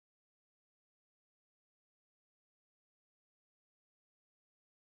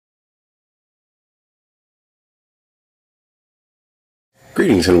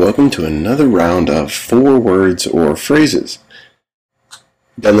Greetings and welcome to another round of 4 words or phrases.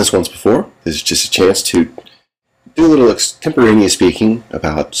 Done this once before. This is just a chance to do a little extemporaneous speaking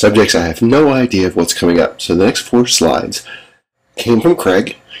about subjects I have no idea of what's coming up. So the next 4 slides came from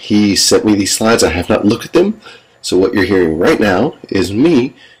Craig. He sent me these slides. I have not looked at them. So what you're hearing right now is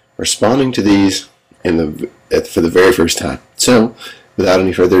me responding to these for the very first time. So without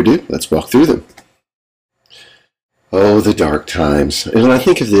any further ado, let's walk through them. Oh, the dark times. And when I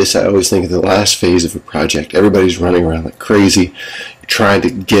think of this, I always think of the last phase of a project. Everybody's running around like crazy, you're trying to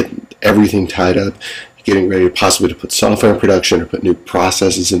get everything tied up, getting ready possibly to put software in production or put new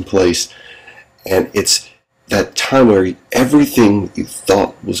processes in place. And it's that time where everything you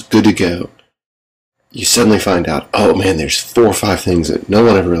thought was good to go, you suddenly find out, oh man, there's 4 or 5 things that no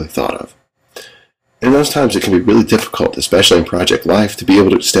one ever really thought of. And in those times it can be really difficult, especially in project life, to be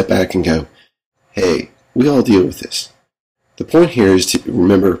able to step back and go, hey, we all deal with this. The point here is to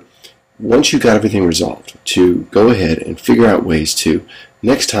remember, once you've got everything resolved, to go ahead and figure out ways to,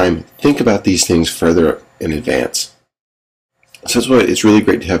 next time, think about these things further in advance. So that's why it's really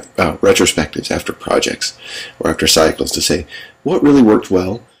great to have retrospectives after projects or after cycles to say, what really worked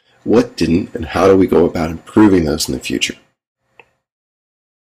well, what didn't, and how do we go about improving those in the future.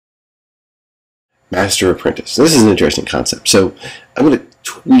 Master apprentice. This is an interesting concept. So I'm going to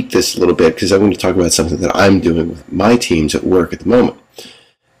tweak this a little bit because I'm going to talk about something that I'm doing with my teams at work at the moment.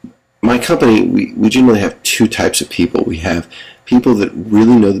 My company, we generally have 2 types of people. We have people that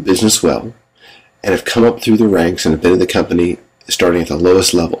really know the business well and have come up through the ranks and have been in the company starting at the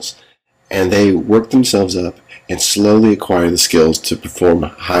lowest levels. And they work themselves up and slowly acquire the skills to perform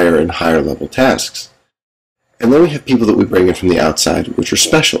higher and higher level tasks. And then we have people that we bring in from the outside, which are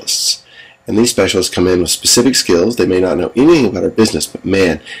specialists. And these specialists come in with specific skills. They may not know anything about our business, but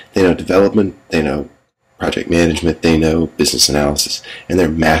man, they know development, they know project management, they know business analysis, and they're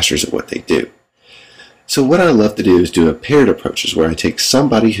masters at what they do. So what I love to do is do a paired approach, where I take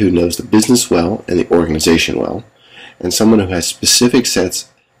somebody who knows the business well and the organization well, and someone who has specific sets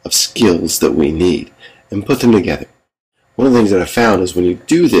of skills that we need, and put them together. One of the things that I found is when you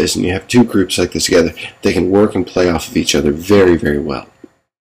do this and you have 2 groups like this together, they can work and play off of each other very, very well.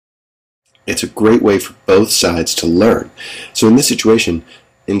 It's a great way for both sides to learn. So in this situation,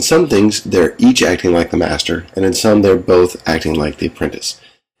 in some things, they're each acting like the master, and in some, they're both acting like the apprentice.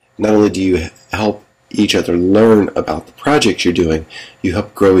 Not only do you help each other learn about the project you're doing, you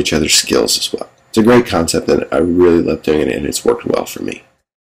help grow each other's skills as well. It's a great concept, and I really love doing it, and it's worked well for me.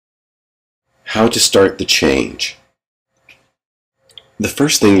 How to start the change. The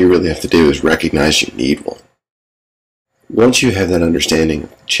first thing you really have to do is recognize you need one. Once you have that understanding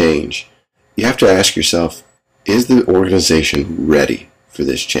of change, you have to ask yourself, is the organization ready for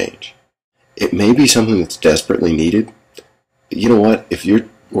this change? It may be something that's desperately needed, but you know what? If your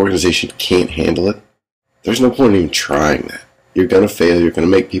organization can't handle it, there's no point in even trying that. You're going to fail, you're going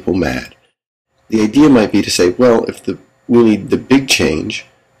to make people mad. The idea might be to say, well, we need the big change,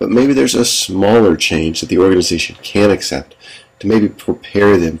 but maybe there's a smaller change that the organization can accept to maybe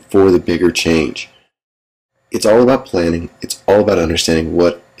prepare them for the bigger change. It's all about planning. It's all about understanding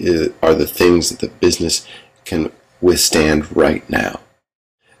what are the things that the business can withstand right now.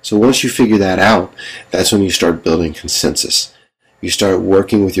 So once you figure that out, that's when you start building consensus. You start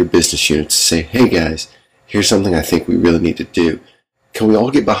working with your business units to say, hey guys, here's something I think we really need to do. Can we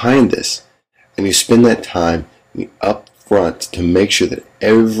all get behind this? And you spend that time up front to make sure that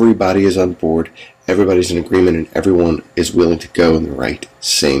everybody is on board, everybody's in agreement, and everyone is willing to go in the right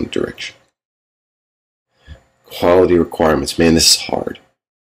same direction. Quality requirements. Man, this is hard.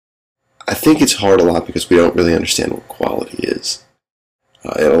 I think it's hard a lot because we don't really understand what quality is.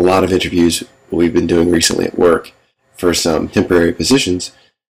 In a lot of interviews we've been doing recently at work for some temporary positions,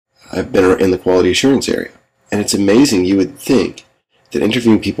 I've been in the quality assurance area. And it's amazing. You would think that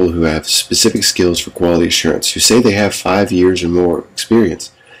interviewing people who have specific skills for quality assurance, who say they have 5 years or more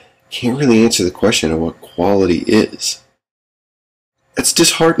experience, can't really answer the question of what quality is. That's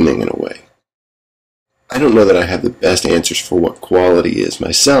disheartening in a way. I don't know that I have the best answers for what quality is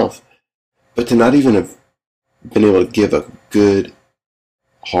myself, but to not even have been able to give a good,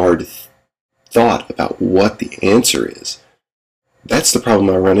 hard thought about what the answer is, that's the problem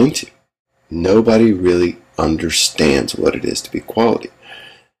I run into. Nobody really understands what it is to be quality.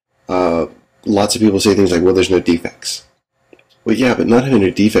 Lots of people say things like, well, there's no defects. Well, yeah, but not having no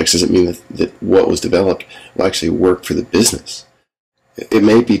defects doesn't mean that what was developed will actually work for the business. It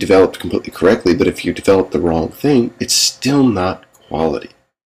may be developed completely correctly, but if you develop the wrong thing, it's still not quality.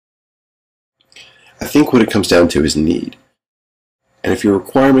 I think what it comes down to is need. And if your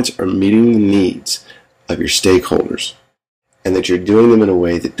requirements are meeting the needs of your stakeholders, and that you're doing them in a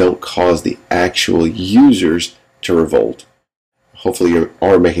way that don't cause the actual users to revolt, hopefully you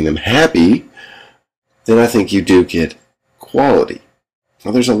are making them happy, then I think you do get quality.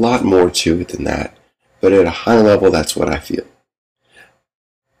 Now there's a lot more to it than that, but at a high level, that's what I feel.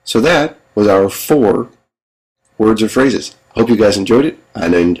 So that was our 4 words or phrases. Hope you guys enjoyed it.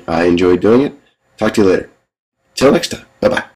 I enjoyed doing it. Talk to you later. Till next time. Bye-bye.